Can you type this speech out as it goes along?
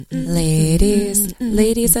Ladies,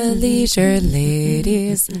 ladies at leisure,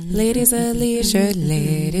 ladies, ladies at leisure,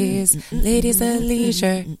 ladies, ladies at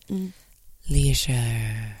leisure,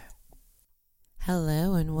 leisure.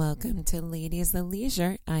 Hello and welcome to Ladies at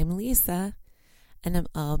Leisure. I'm Lisa and I'm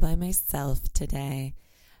all by myself today.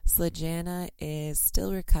 Slajana is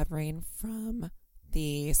still recovering from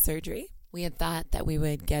the surgery. We had thought that we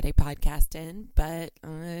would get a podcast in, but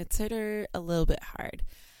it's hit her a little bit hard.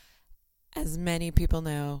 As many people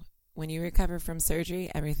know, when you recover from surgery,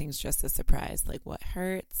 everything's just a surprise. Like what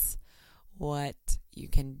hurts, what you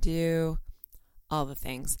can do, all the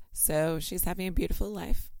things. So she's having a beautiful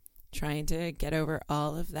life, trying to get over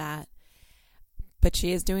all of that. But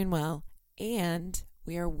she is doing well. And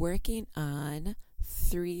we are working on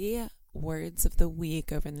 3 words of the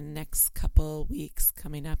week over the next couple weeks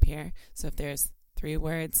coming up here. So if there's 3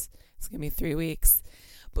 words, it's going to be 3 weeks.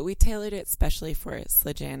 But we tailored it especially for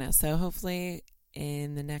Slajana. So hopefully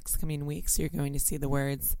in the next coming weeks, you're going to see the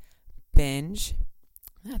words binge.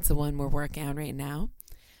 That's the one we're working on right now.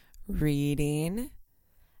 Reading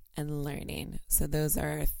and learning. So those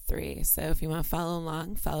are our 3. So if you want to follow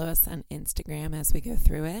along, follow us on Instagram as we go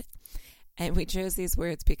through it. And we chose these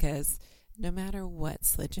words because no matter what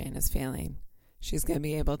Slajana's feeling, she's going to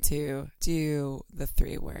be able to do the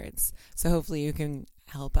 3 words. So hopefully you can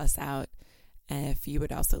help us out if you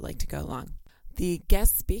would also like to go along. The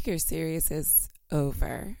guest speaker series is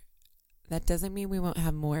over. That doesn't mean we won't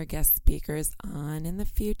have more guest speakers on in the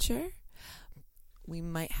future. We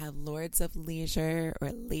might have Lords of Leisure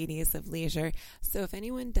or Ladies of Leisure. So if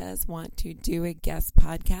anyone does want to do a guest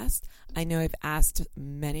podcast, I know I've asked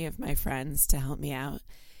many of my friends to help me out.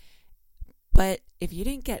 But if you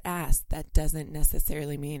didn't get asked, that doesn't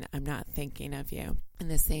necessarily mean I'm not thinking of you. And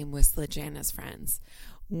the same with Slajana's friends.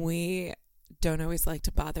 We don't always like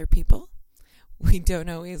to bother people. We don't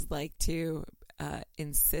always like to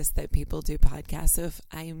insist that people do podcasts. So if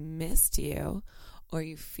I missed you or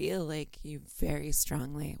you feel like you very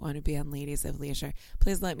strongly want to be on Ladies of Leisure,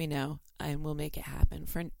 please let me know and we'll make it happen.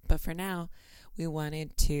 But for now, we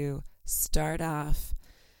wanted to start off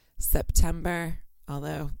September,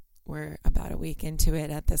 although we're about a week into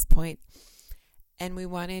it at this point. And we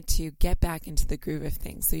wanted to get back into the groove of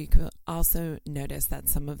things. So you can also notice that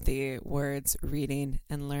some of the words, reading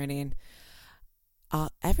and learning,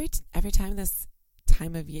 every time this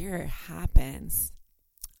time of year happens,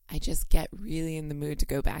 I just get really in the mood to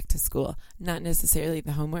go back to school. Not necessarily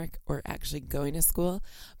the homework or actually going to school,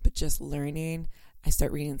 but just learning. I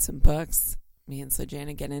start reading some books. Me and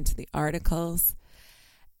Slajana get into the articles.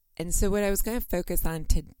 And so what I was going to focus on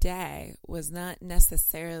today was not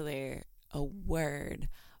necessarily a word,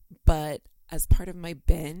 but as part of my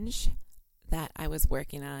binge that I was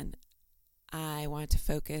working on, I want to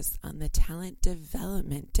focus on the talent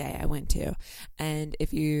development day I went to. And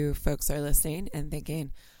if you folks are listening and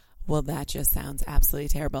thinking, well, that just sounds absolutely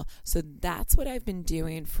terrible. So that's what I've been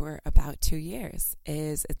doing for about 2 years.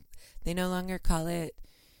 They no longer call it,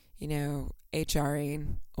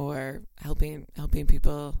 HRing or helping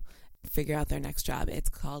people figure out their next job. It's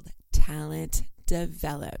called talent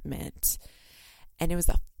development. And it was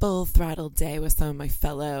a full throttle day with some of my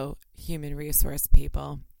fellow human resource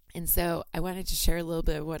people. And so I wanted to share a little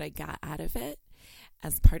bit of what I got out of it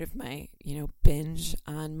as part of my, binge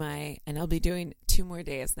on and I'll be doing 2 more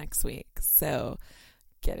days next week. So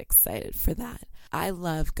get excited for that. I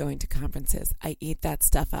love going to conferences. I eat that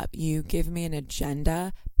stuff up. You give me an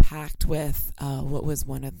agenda packed with, what was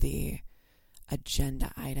one of the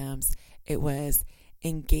agenda items? It was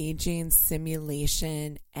engaging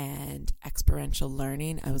simulation and experiential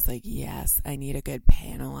learning. I was like, yes, I need a good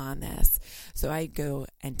panel on this. So I go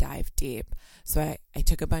and dive deep. So I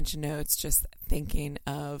took a bunch of notes just thinking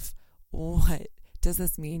of what does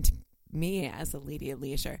this mean to me as a lady at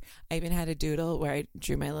leisure. I even had a doodle where I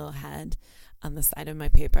drew my little head on the side of my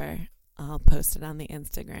paper. I'll post it on the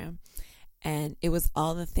Instagram. And it was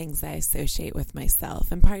all the things I associate with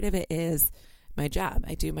myself. And part of it is my job.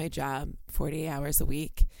 I do my job 40 hours a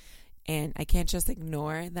week, and I can't just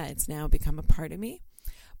ignore that it's now become a part of me.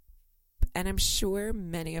 And I'm sure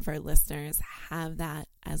many of our listeners have that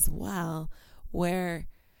as well, where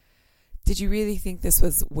did you really think this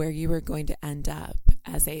was where you were going to end up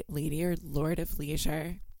as a lady or lord of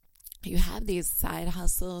leisure? You have these side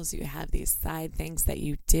hustles, you have these side things that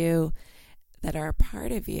you do that are a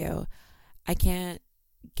part of you. I can't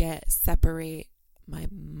separate my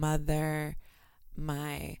mother,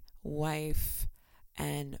 my wife,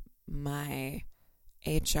 and my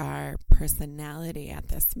HR personality at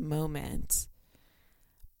this moment.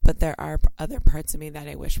 But there are other parts of me that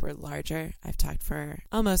I wish were larger. I've talked for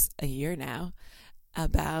almost a year now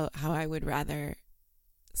about how I would rather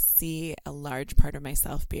see a large part of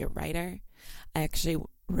myself be a writer. I actually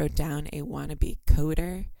wrote down a wannabe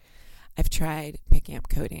coder. I've tried picking up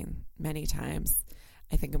coding many times.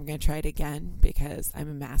 I think I'm going to try it again because I'm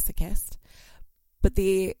a masochist. But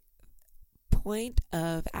the point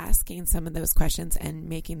of asking some of those questions and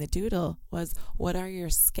making the doodle was, what are your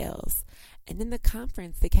skills? And in the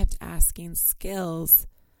conference, they kept asking skills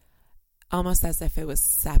almost as if it was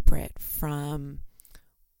separate from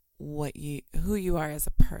who you are as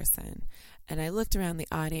a person. And I looked around the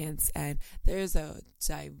audience, and there's a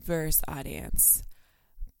diverse audience,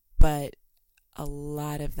 but a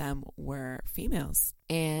lot of them were females.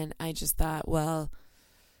 And I just thought, well,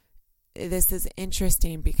 this is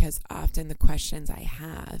interesting because often the questions I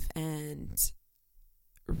have and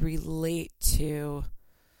relate to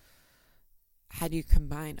how do you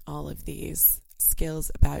combine all of these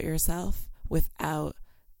skills about yourself without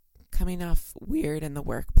coming off weird in the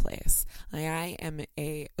workplace. Like, I am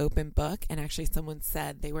a open book, and actually someone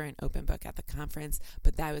said they were an open book at the conference,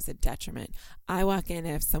 but that was a detriment. I walk in,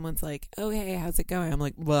 and if someone's like, oh, hey, how's it going? I'm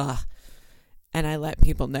like, blah. And I let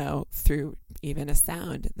people know through even a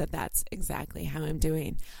sound that that's exactly how I'm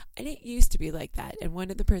doing. And it used to be like that. And one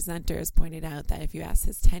of the presenters pointed out that if you ask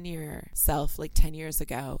his 10-year self, like 10 years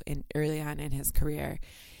ago, early on in his career,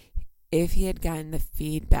 if he had gotten the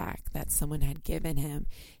feedback that someone had given him,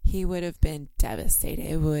 he would have been devastated.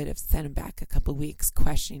 It would have sent him back a couple weeks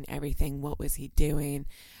questioning everything. What was he doing?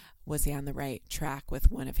 Was he on the right track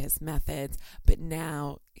with one of his methods? But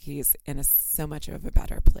now he's in so much of a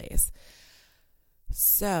better place.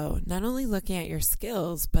 So not only looking at your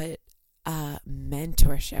skills, but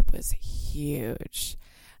mentorship was huge.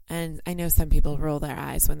 And I know some people roll their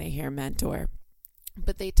eyes when they hear mentor,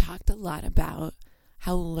 but they talked a lot about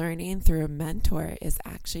how learning through a mentor is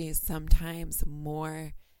actually sometimes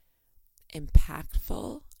more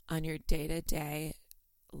impactful on your day-to-day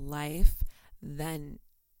life than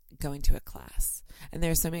going to a class. And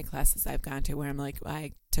there's so many classes I've gone to where I'm like, well,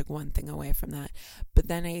 I took one thing away from that. But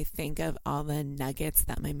then I think of all the nuggets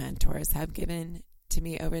that my mentors have given to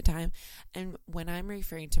me over time. And when I'm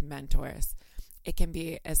referring to mentors, it can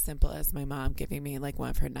be as simple as my mom giving me like one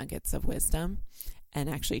of her nuggets of wisdom and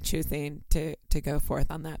actually choosing to go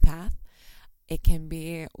forth on that path. It can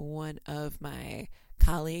be one of my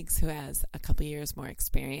colleagues who has a couple years more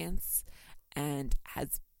experience and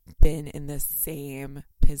has been in the same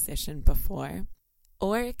position before.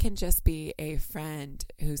 Or it can just be a friend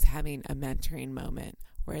who's having a mentoring moment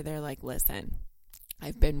where they're like, listen,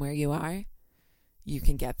 I've been where you are. You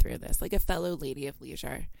can get through this. Like a fellow lady of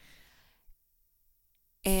leisure.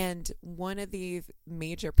 And one of the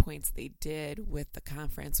major points they did with the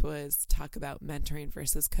conference was talk about mentoring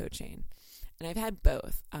versus coaching. And I've had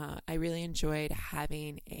both. I really enjoyed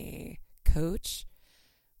having a coach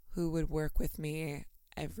who would work with me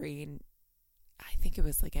every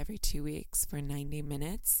 2 weeks for 90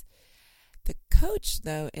 minutes. The coach,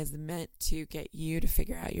 though, is meant to get you to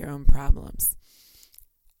figure out your own problems.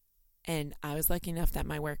 And I was lucky enough that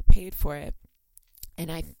my work paid for it.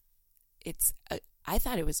 And I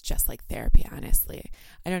thought it was just like therapy, honestly.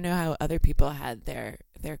 I don't know how other people had their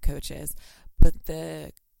coaches, but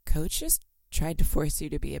the coach just tried to force you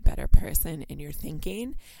to be a better person in your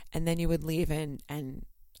thinking, and then you would leave and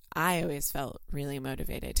I always felt really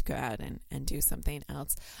motivated to go out and do something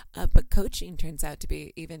else. But coaching turns out to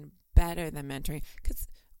be even better than mentoring, because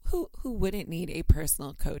who wouldn't need a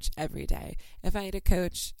personal coach every day? If I had a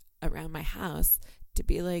coach around my house to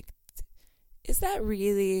be like, is that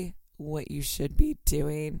really what you should be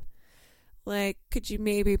doing? Like, could you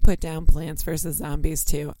maybe put down Plants vs. Zombies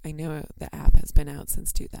too? I know the app has been out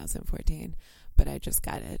since 2014, but I just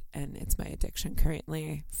got it, and it's my addiction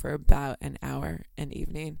currently for about an hour an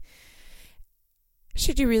evening.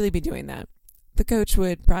 Should you really be doing that? The coach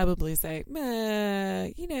would probably say,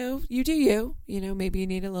 you do you. Maybe you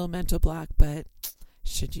need a little mental block, but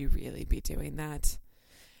should you really be doing that?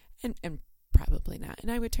 And probably not.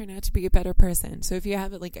 And I would turn out to be a better person. So if you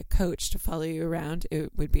have like a coach to follow you around,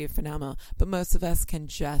 it would be phenomenal. But most of us can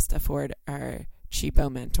just afford our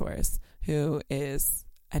cheapo mentors, who is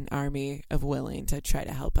an army of willing to try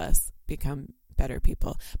to help us become better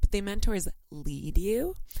people. But the mentors lead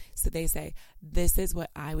you. So they say, this is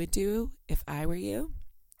what I would do if I were you.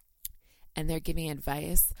 And they're giving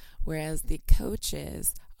advice. Whereas the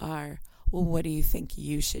coaches are, well, what do you think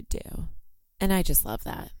you should do? And I just love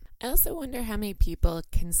that. I also wonder how many people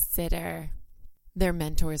consider their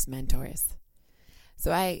mentors.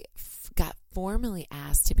 So I got formally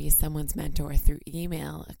asked to be someone's mentor through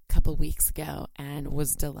email a couple weeks ago and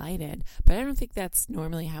was delighted. But I don't think that's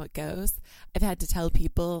normally how it goes. I've had to tell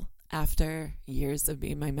people after years of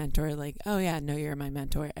being my mentor, like, oh yeah, no, you're my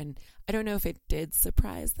mentor. And I don't know if it did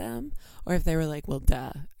surprise them or if they were like, well,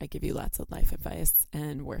 duh, I give you lots of life advice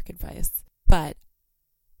and work advice. But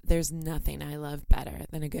there's nothing I love better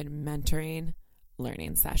than a good mentoring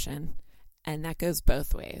learning session. And that goes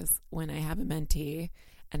both ways. When I have a mentee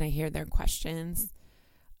and I hear their questions,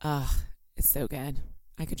 it's so good.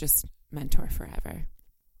 I could just mentor forever.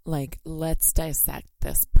 Like, let's dissect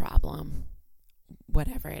this problem,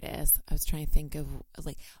 whatever it is. I was trying to think of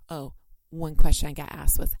one question I got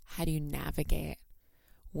asked was, how do you navigate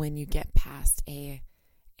when you get past a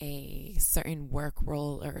certain work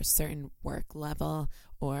role or a certain work level,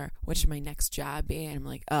 or what should my next job be? And I'm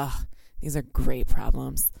like, these are great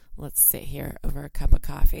problems. Let's sit here over a cup of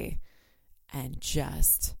coffee and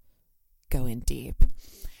just go in deep.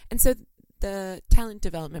 And so the talent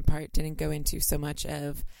development part didn't go into so much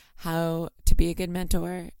of how to be a good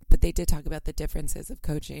mentor, but they did talk about the differences of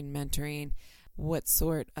coaching, mentoring, what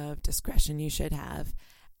sort of discretion you should have.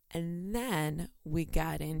 And then we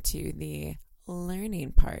got into the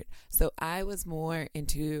learning part. So I was more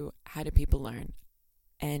into how do people learn,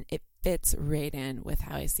 and it fits right in with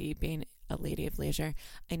how I see being a lady of leisure.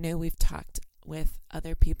 I know we've talked with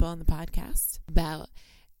other people on the podcast about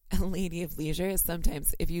a lady of leisure is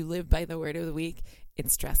sometimes, if you live by the word of the week,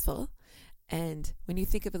 it's stressful. And when you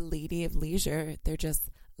think of a lady of leisure, they're just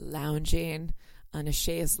lounging on a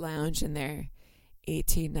chaise lounge in their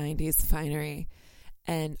 1890s finery.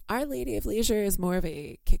 And our lady of leisure is more of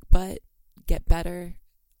a kick butt, get better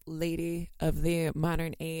lady of the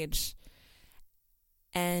modern age.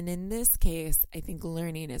 And in this case, I think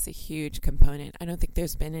learning is a huge component. I don't think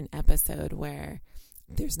there's been an episode where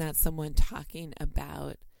there's not someone talking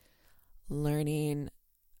about learning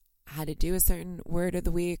how to do a certain word of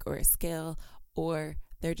the week or a skill, or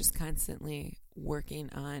they're just constantly working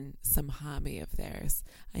on some hobby of theirs.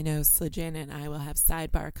 I know Slijana and I will have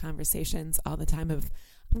sidebar conversations all the time of,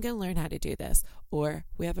 I'm going to learn how to do this, or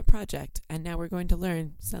we have a project and now we're going to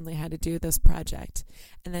learn suddenly how to do this project.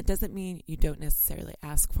 And that doesn't mean you don't necessarily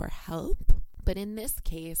ask for help, but in this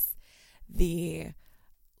case, the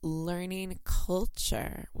learning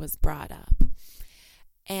culture was brought up.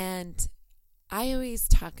 And I always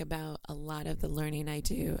talk about a lot of the learning I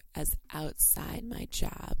do as outside my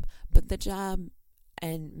job, but the job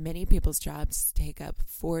and many people's jobs take up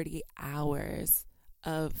 40 hours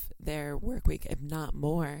of their work week, if not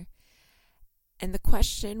more. And the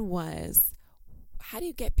question was, how do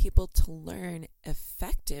you get people to learn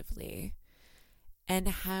effectively? And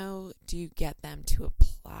how do you get them to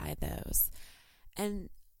apply those? And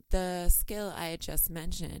the skill I had just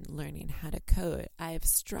mentioned, learning how to code, I've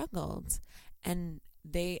struggled, and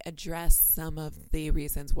they address some of the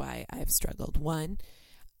reasons why I've struggled. One,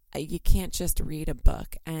 you can't just read a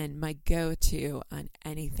book, and my go-to on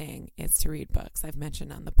anything is to read books. I've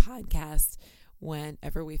mentioned on the podcast,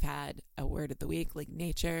 whenever we've had a word of the week, like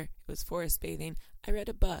nature, it was forest bathing, I read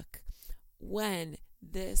a book. When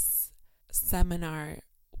this seminar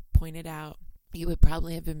pointed out, you would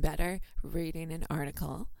probably have been better reading an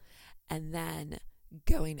article and then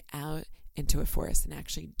going out into a forest and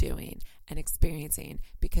actually doing and experiencing,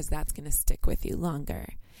 because that's going to stick with you longer.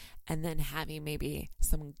 And then having maybe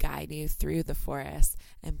someone guide you through the forest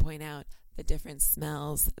and point out the different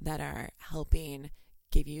smells that are helping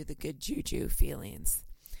give you the good juju feelings.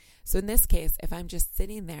 So in this case, if I'm just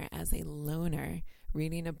sitting there as a loner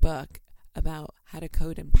reading a book about how to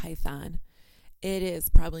code in Python, it is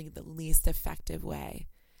probably the least effective way.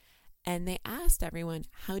 And they asked everyone,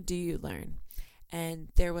 how do you learn? And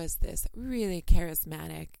there was this really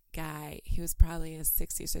charismatic guy. He was probably in his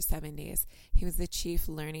 60s or 70s. He was the chief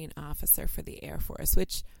learning officer for the Air Force,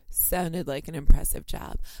 which sounded like an impressive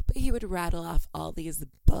job. But he would rattle off all these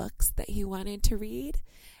books that he wanted to read.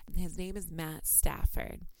 His name is Matt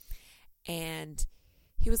Stafford. And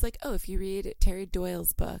he was like, oh, if you read Terry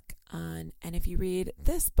Doyle's book on, and if you read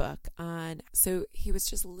this book on, so he was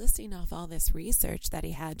just listing off all this research that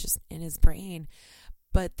he had just in his brain.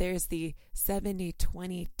 But there's the 70,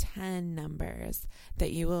 20, 10 numbers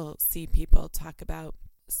that you will see people talk about.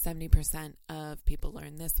 70% of people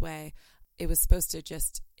learn this way. It was supposed to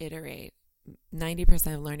just iterate.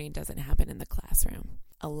 90% of learning doesn't happen in the classroom.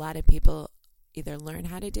 A lot of people either learn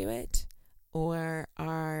how to do it or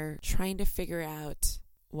are trying to figure out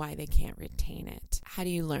why they can't retain it. How do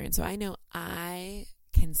you learn? So I know I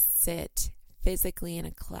can sit physically in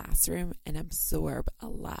a classroom and absorb a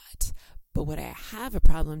lot. But what I have a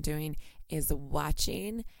problem doing is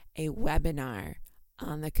watching a webinar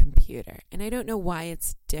on the computer. And I don't know why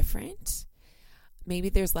it's different. Maybe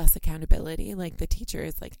there's less accountability, like the teacher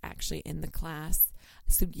is like actually in the class.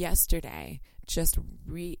 So yesterday, just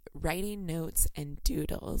writing notes and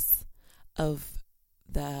doodles of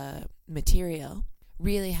the material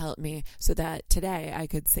really helped me, so that today I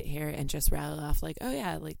could sit here and just rattle off like, oh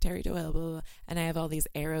yeah, like Terry Doyle, blah, blah, blah. And I have all these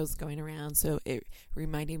arrows going around, so it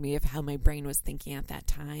reminded me of how my brain was thinking at that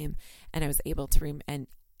time, and I was able to and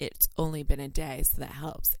it's only been a day, so that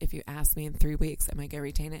helps. If you ask me in 3 weeks, am I going to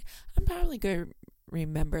retain it? I'm probably going to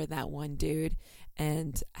remember that one dude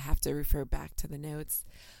and have to refer back to the notes.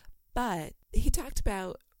 But he talked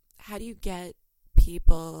about, how do you get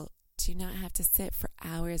people to not have to sit for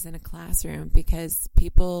hours in a classroom? Because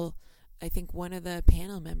people, I think one of the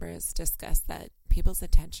panel members discussed that people's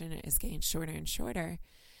attention is getting shorter and shorter,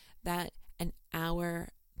 that an hour,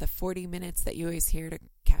 the 40 minutes that you always hear to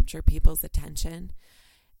capture people's attention,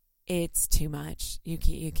 it's too much. You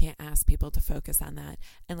can't ask people to focus on that.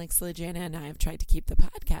 And like Sledjana and I have tried to keep the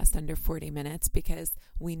podcast under 40 minutes because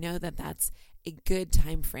we know that that's a good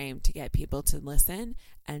time frame to get people to listen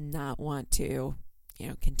and not want to,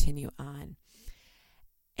 continue on.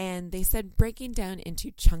 And they said breaking down into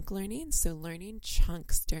chunk learning, so learning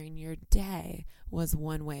chunks during your day, was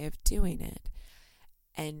one way of doing it.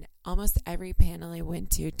 And almost every panel I went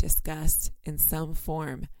to discussed in some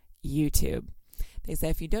form YouTube. They said,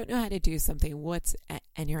 if you don't know how to do something,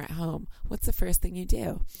 and you're at home, what's the first thing you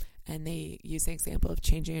do? And they use the example of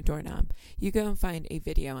changing a doorknob. You go and find a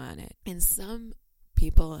video on it. And some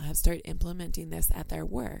people have started implementing this at their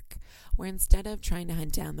work, where instead of trying to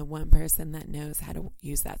hunt down the one person that knows how to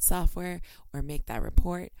use that software or make that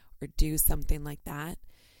report or do something like that,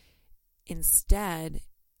 instead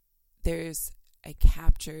there's a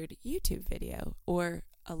captured YouTube video or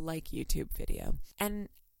a YouTube video. And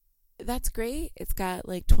that's great. It's got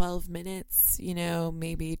like 12 minutes,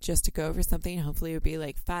 maybe just to go over something. Hopefully it would be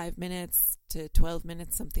like 5 minutes to 12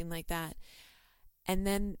 minutes, something like that. And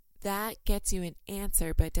then that gets you an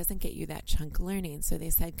answer, but it doesn't get you that chunk learning. So they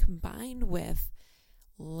said, combined with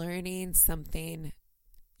learning something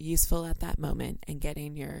useful at that moment and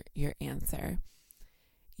getting your answer,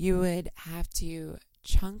 you would have to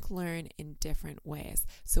chunk learn in different ways.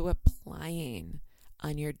 So applying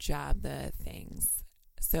on your job the things.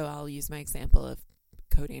 So I'll use my example of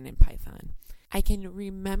coding in Python. I can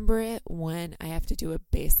remember it when I have to do a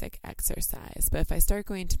basic exercise, but if I start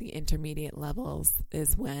going to the intermediate levels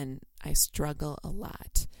is when I struggle a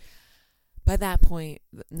lot. By that point,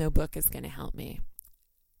 no book is going to help me.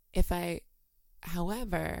 If I,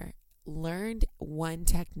 however, learned one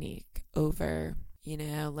technique over,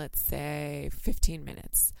 let's say 15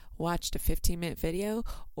 minutes, watched a 15-minute video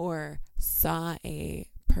or saw a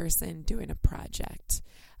person doing a project.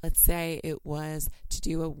 Let's say it was to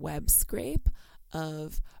do a web scrape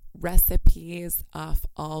of recipes off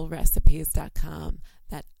allrecipes.com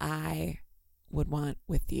that I would want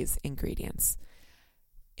with these ingredients.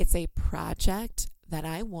 It's a project that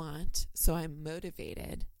I want, so I'm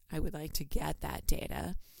motivated. I would like to get that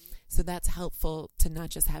data. So that's helpful to not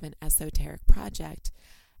just have an esoteric project.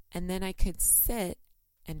 And then I could sit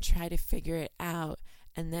and try to figure it out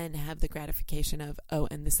and then have the gratification of,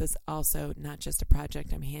 and this is also not just a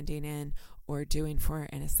project I'm handing in or doing for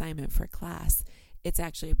an assignment for class. It's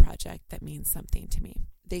actually a project that means something to me.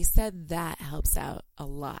 They said that helps out a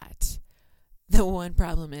lot. The one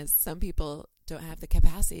problem is some people don't have the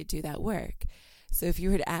capacity to do that work. So if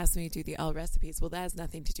you were to ask me to do the all recipes, well, that has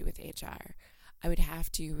nothing to do with HR. I would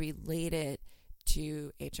have to relate it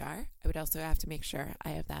to HR. I would also have to make sure I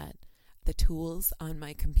have the tools on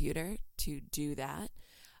my computer to do that.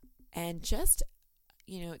 And just,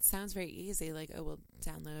 it sounds very easy, like, we'll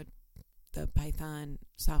download the Python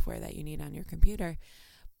software that you need on your computer.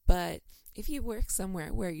 But if you work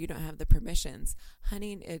somewhere where you don't have the permissions,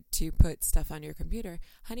 hunting it to put stuff on your computer,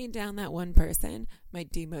 hunting down that one person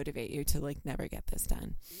might demotivate you to never get this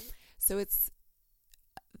done. So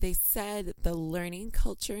they said the learning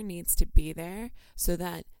culture needs to be there so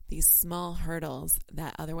that these small hurdles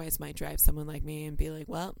that otherwise might drive someone like me and be like,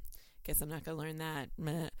 well, guess I'm not going to learn that.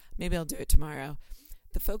 Maybe I'll do it tomorrow.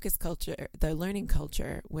 The focus culture, the learning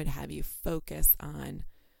culture would have you focus on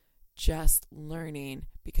just learning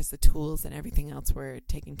because the tools and everything else were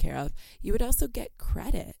taken care of. You would also get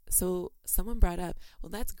credit. So someone brought up, well,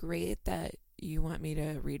 that's great that you want me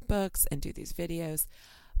to read books and do these videos,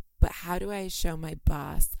 but how do I show my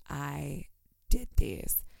boss I did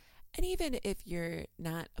these? And even if you're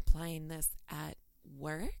not applying this at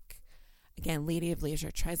work, again, Lady of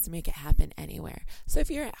Leisure tries to make it happen anywhere. So if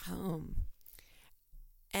you're at home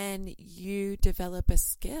and you develop a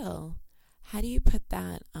skill, how do you put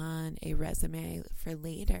that on a resume for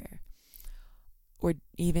later? Or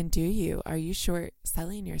even do you? Are you short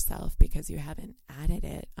selling yourself because you haven't added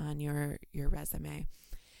it on your resume?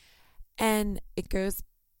 And it goes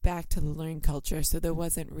back to the learn culture. So there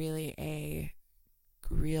wasn't really a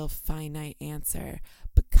real finite answer,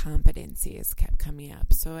 but competencies kept coming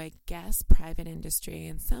up. So I guess private industry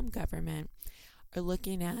and some government are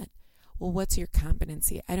looking at, well, what's your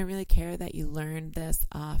competency? I don't really care that you learned this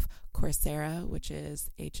off Coursera, which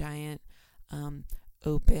is a giant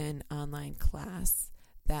open online class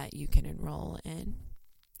that you can enroll in.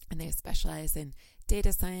 And they specialize in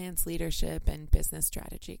data science, leadership, and business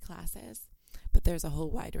strategy classes. But there's a whole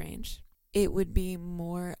wide range. It would be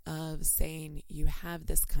more of saying you have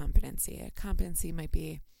this competency. A competency might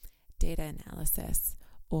be data analysis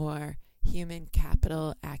or human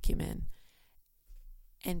capital acumen.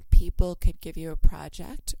 And people could give you a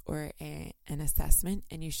project or an assessment,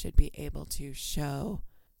 and you should be able to show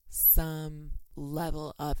some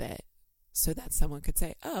level of it so that someone could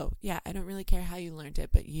say, oh, yeah, I don't really care how you learned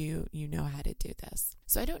it, but you know how to do this.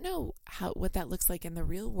 So I don't know what that looks like in the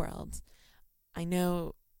real world. I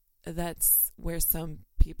know that's where some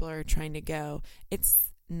people are trying to go.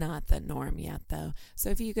 It's not the norm yet, though. So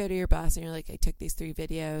if you go to your boss and you're like, I took these 3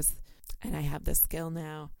 videos and I have this skill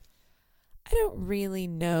now, I don't really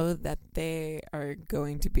know that they are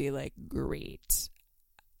going to be like great.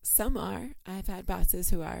 Some are. I've had bosses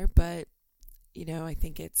who are, but I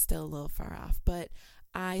think it's still a little far off. But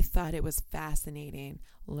I thought it was fascinating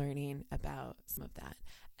learning about some of that.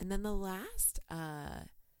 And then the last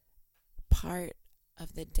part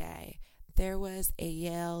of the day, there was a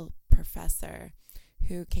Yale professor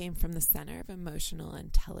who came from the Center of Emotional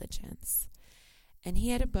Intelligence. And he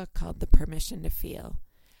had a book called The Permission to Feel.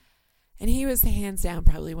 And he was hands down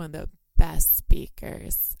probably one of the best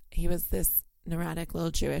speakers. He was this neurotic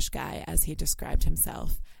little Jewish guy, as he described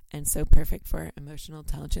himself, and so perfect for emotional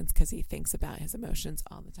intelligence because he thinks about his emotions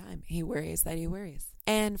all the time. He worries that he worries.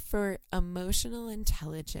 And for emotional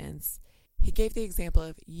intelligence, he gave the example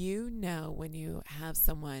of, when you have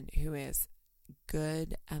someone who is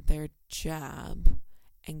good at their job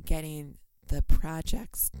and getting the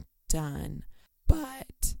projects done,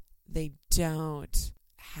 but they don't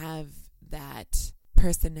have that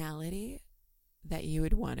personality that you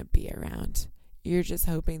would want to be around. You're just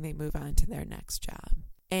hoping they move on to their next job.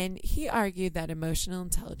 And he argued that emotional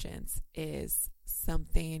intelligence is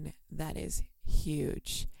something that is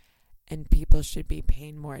huge, and people should be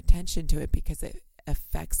paying more attention to it because it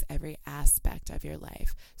affects every aspect of your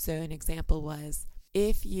life. So an example was,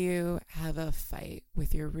 if you have a fight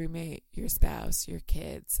with your roommate, your spouse, your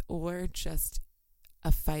kids, or just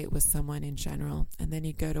a fight with someone in general, and then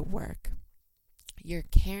you go to work, you're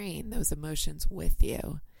carrying those emotions with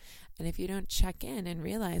you. And if you don't check in and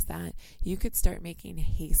realize that, you could start making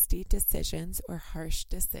hasty decisions or harsh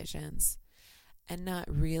decisions and not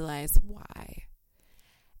realize why.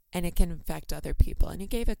 And it can affect other people. And he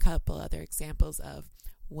gave a couple other examples of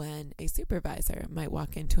when a supervisor might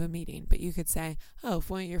walk into a meeting, but you could say, oh, if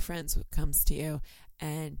one of your friends comes to you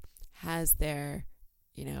and has their,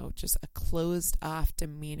 just a closed off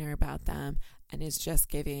demeanor about them and is just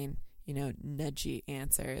giving, nudgy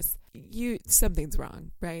answers, something's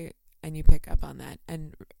wrong, right? And you pick up on that.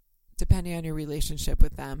 And depending on your relationship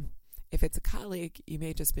with them, if it's a colleague, you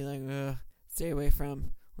may just be like, ugh, stay away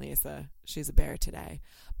from Lisa. She's a bear today.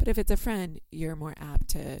 But if it's a friend, you're more apt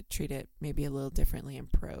to treat it maybe a little differently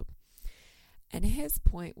and probe. And his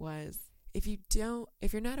point was, if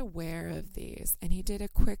you're not aware of these, and he did a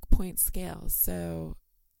quick point scale. So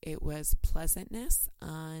it was pleasantness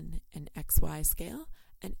on an XY scale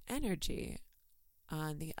and energy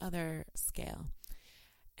on the other scale,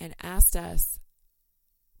 and asked us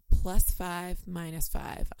 +5,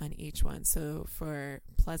 -5 on each one. So for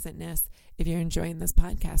pleasantness, if you're enjoying this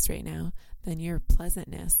podcast right now, then your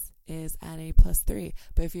pleasantness is at a +3.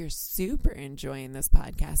 But if you're super enjoying this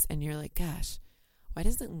podcast and you're like, gosh, why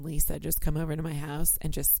doesn't Lisa just come over to my house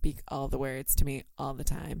and just speak all the words to me all the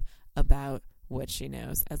time about what she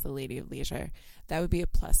knows as a lady of leisure? That would be a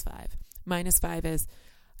 +5. -5 is,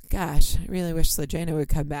 gosh, I really wish Slajana would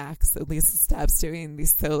come back so Lisa stops doing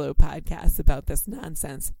these solo podcasts about this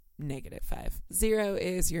nonsense. -5. 0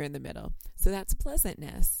 is you're in the middle. So that's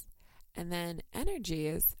pleasantness. And then energy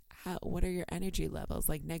is, what are your energy levels?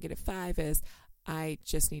 Like -5 is, I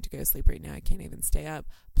just need to go to sleep right now. I can't even stay up.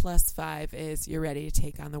 +5 is you're ready to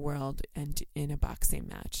take on the world and in a boxing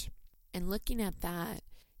match. And looking at that,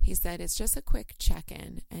 he said it's just a quick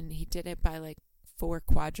check-in. And he did it by 4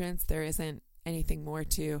 quadrants. There isn't anything more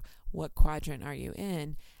to what quadrant are you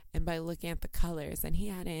in. And by looking at the colors, and he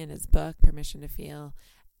had it in his book, Permission to Feel,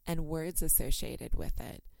 and words associated with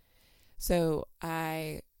it. So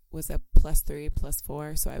I was a +3,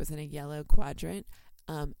 +4. So I was in a yellow quadrant.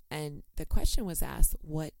 And the question was asked,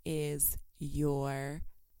 what is your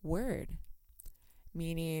word?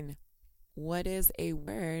 Meaning, what is a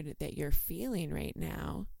word that you're feeling right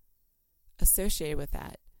now associated with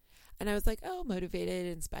that? And I was like, oh, motivated,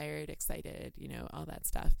 inspired, excited, all that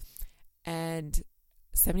stuff. And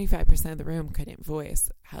 75% of the room couldn't voice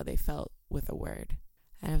how they felt with a word.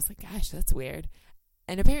 And I was like, gosh, that's weird.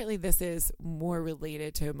 And apparently this is more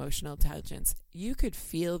related to emotional intelligence. You could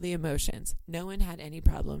feel the emotions. No one had any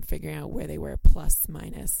problem figuring out where they were, plus,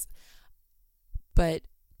 minus. But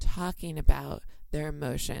talking about their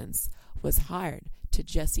emotions was hard to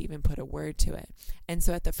just even put a word to it. And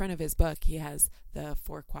so at the front of his book, he has the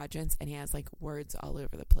 4 quadrants, and he has like words all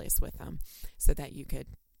over the place with them so that you could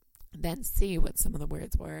then see what some of the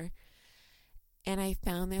words were. And I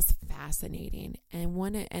found this fascinating.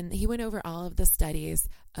 And he went over all of the studies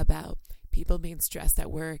about people being stressed at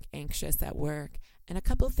work, anxious at work, and a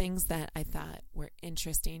couple things that I thought were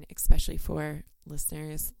interesting, especially for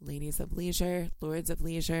listeners, ladies of leisure, lords of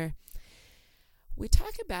leisure. We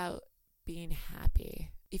talk about being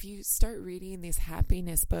happy. If you start reading these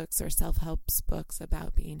happiness books or self-help books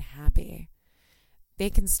about being happy, they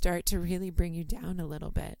can start to really bring you down a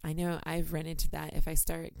little bit. I know I've run into that. If I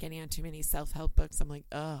start getting on too many self-help books, I'm like,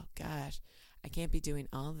 oh gosh, I can't be doing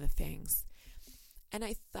all the things. And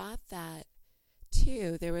I thought that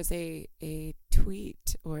too. There was a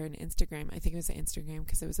tweet or an Instagram, I think it was an Instagram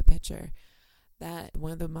because it was a picture, that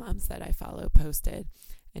one of the moms that I follow posted.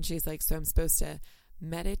 And she's like, so I'm supposed to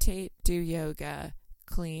meditate, do yoga,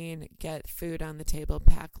 clean, get food on the table,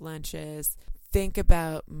 pack lunches, think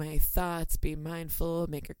about my thoughts, be mindful,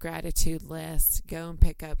 make a gratitude list, go and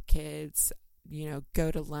pick up kids, go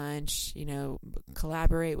to lunch,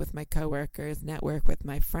 collaborate with my coworkers, network with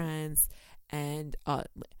my friends, and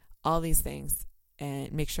all these things,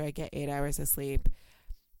 and make sure I get 8 hours of sleep.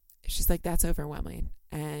 She's like, that's overwhelming,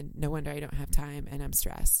 and no wonder I don't have time, and I'm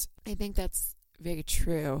stressed. I think that's very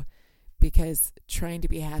true, because trying to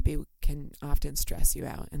be happy can often stress you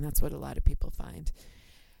out, and that's what a lot of people find.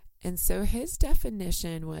 And so his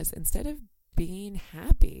definition was, instead of being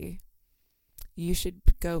happy, you should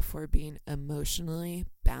go for being emotionally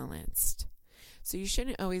balanced. So you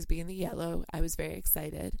shouldn't always be in the yellow. I was very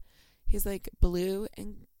excited. He's like, blue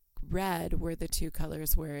and red were the 2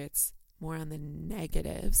 colors where it's more on the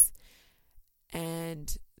negatives.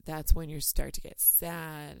 And that's when you start to get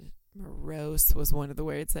sad. Morose was one of the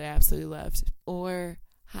words that I absolutely loved. Or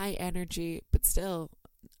high energy, but still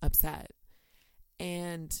upset.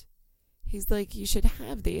 And he's like, you should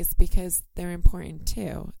have these because they're important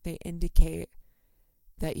too. They indicate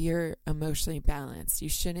that you're emotionally balanced. You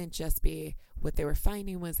shouldn't just be, what they were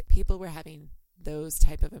finding was people were having those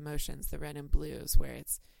type of emotions, the red and blues, where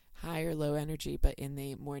it's high or low energy, but in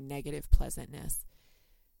the more negative pleasantness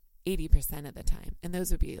 80% of the time. And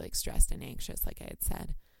those would be like stressed and anxious, like I had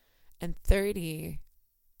said. And 30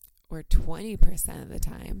 or 20% of the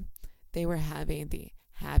time, they were having the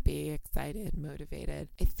happy, excited, motivated.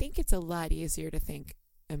 I think it's a lot easier to think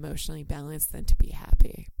emotionally balanced than to be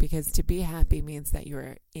happy, because to be happy means that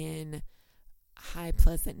you're in high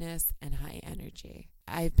pleasantness and high energy.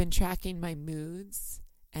 I've been tracking my moods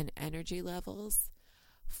and energy levels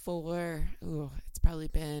for, it's probably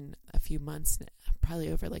been a few months,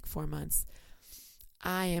 probably over like 4 months.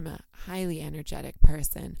 I am a highly energetic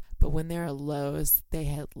person, but when there are lows, they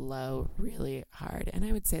hit low really hard. And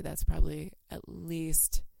I would say that's probably at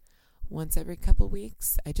least once every couple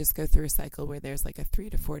weeks. I just go through a cycle where there's like a 3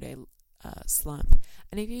 to 4 day slump.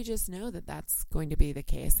 And if you just know that that's going to be the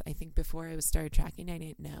case, I think before I started tracking, I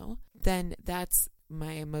didn't know, then that's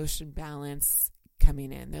my emotion balance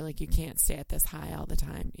coming in. They're like, you can't stay at this high all the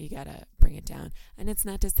time. You got to bring it down. And it's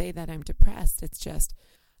not to say that I'm depressed. It's just,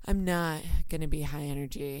 I'm not going to be high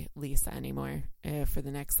energy Lisa anymore for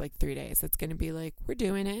the next like 3 days. It's going to be like, we're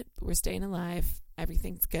doing it. We're staying alive.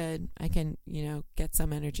 Everything's good. I can, get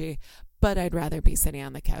some energy, but I'd rather be sitting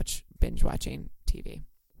on the couch binge watching TV.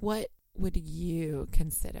 What would you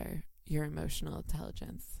consider your emotional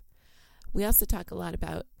intelligence? We also talk a lot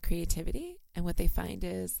about creativity, and what they find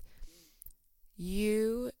is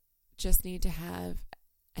you just need to have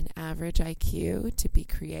an average IQ to be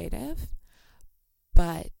creative,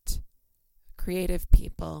 but creative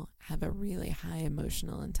people have a really high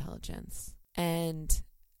emotional intelligence. And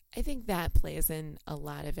I think that plays in a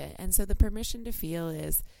lot of it. And so the permission to feel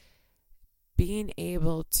is being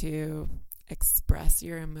able to express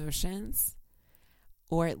your emotions,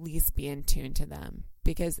 or at least be in tune to them.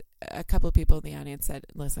 Because a couple of people in the audience said,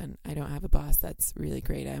 listen, I don't have a boss that's really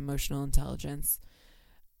great at emotional intelligence,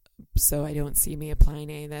 so I don't see me applying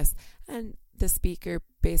any of this. And the speaker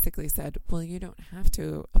basically said, well, you don't have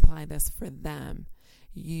to apply this for them.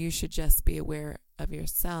 You should just be aware of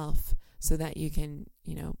yourself so that you can,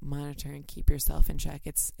 monitor and keep yourself in check.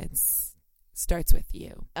 It's starts with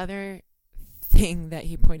you. Other thing that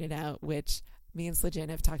he pointed out, which me and Slajana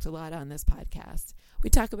have talked a lot on this podcast, we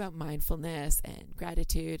talk about mindfulness and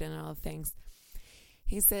gratitude and all things.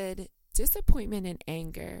 He said, disappointment and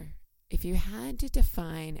anger, if you had to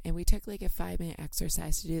define, and we took like a 5-minute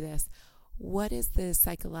exercise to do this, what is the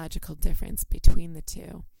psychological difference between the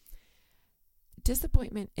two?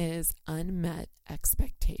 Disappointment is unmet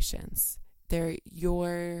expectations. They're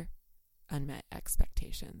your unmet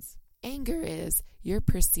expectations. Anger is you're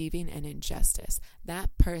perceiving an injustice. That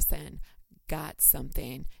person got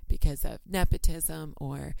something because of nepotism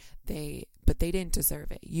but they didn't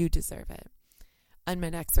deserve it. You deserve it.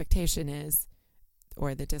 Unmet expectation is,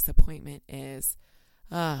 or the disappointment is,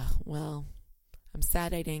 well, I'm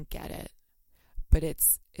sad I didn't get it. But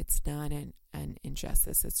it's not an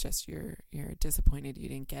injustice. It's just you're disappointed you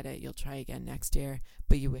didn't get it. You'll try again next year,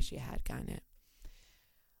 but you wish you had gotten it.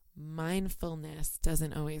 Mindfulness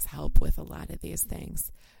doesn't always help with a lot of these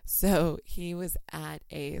things. So he was at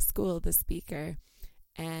a school, the speaker,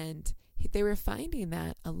 and they were finding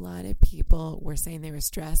that a lot of people were saying they were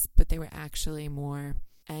stressed, but they were actually more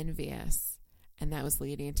envious. And that was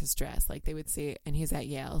leading to stress. Like they would see, and he's at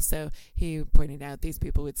Yale, so he pointed out these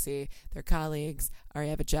people would see their colleagues already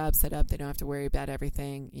have a job set up. They don't have to worry about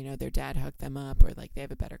everything. Their dad hooked them up, or like they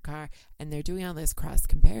have a better car, and they're doing all this cross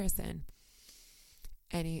comparison.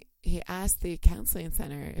 And he asked the counseling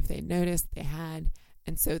center if they noticed they had,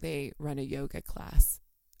 and so they run a yoga class.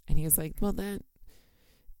 And he was like, well,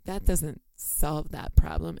 that doesn't solve that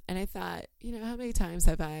problem. And I thought, how many times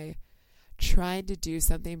have I tried to do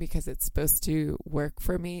something because it's supposed to work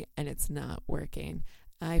for me and it's not working?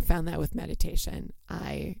 I found that with meditation.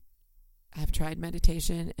 I have tried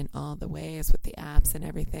meditation in all the ways with the apps and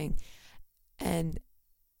everything, and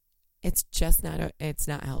it's just it's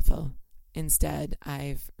not helpful. Instead,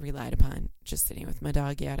 I've relied upon just sitting with my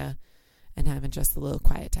dog Yoda and having just a little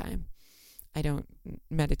quiet time.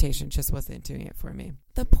 Meditation just wasn't doing it for me.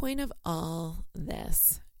 The point of all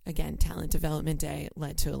this, again, Talent Development Day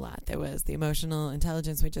led to a lot. There was the emotional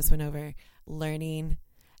intelligence we just went over, learning,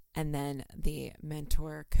 and then the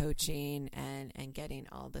mentor coaching and getting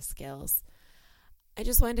all the skills. I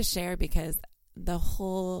just wanted to share because the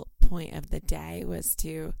whole point of the day was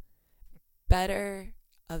to better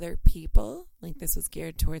other people. Like this was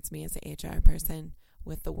geared towards me as an HR person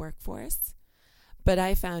with the workforce. But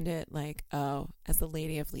I found it like, as the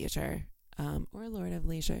Lady of Leisure, or Lord of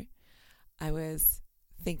Leisure, I was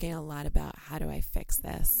thinking a lot about how do I fix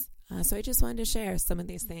this. So I just wanted to share some of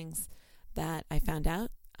these things that I found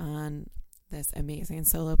out on this amazing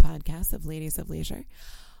solo podcast of Ladies of Leisure.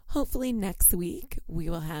 Hopefully next week we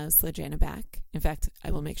will have Slajana back. In fact,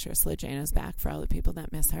 I will make sure Slajana's back for all the people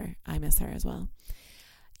that miss her. I miss her as well.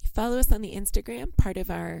 Follow us on the Instagram. Part of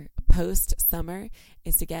our post-summer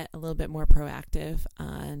is to get a little bit more proactive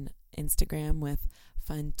on Instagram with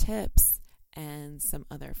fun tips and some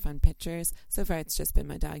other fun pictures. So far, it's just been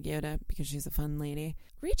my dog Yoda because she's a fun lady.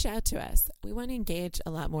 Reach out to us. We want to engage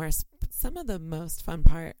a lot more. Some of the most fun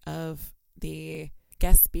part of the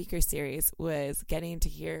guest speaker series was getting to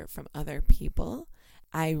hear from other people.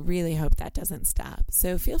 I really hope that doesn't stop.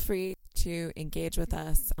 So feel free to engage with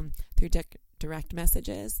us through direct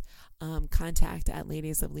messages, contact at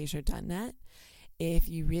ladiesofleisure.net. If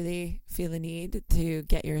you really feel the need to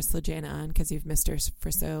get your Slajana on because you've missed her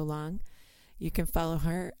for so long, you can follow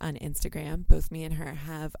her on Instagram. Both me and her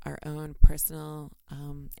have our own personal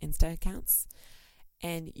Insta accounts,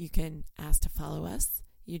 and you can ask to follow us.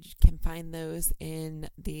 You can find those in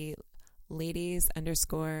the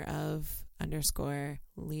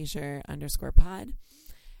ladies_of_leisure_pod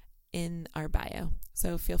in our bio.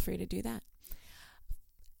 So feel free to do that.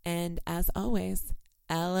 And as always,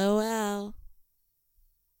 LOL.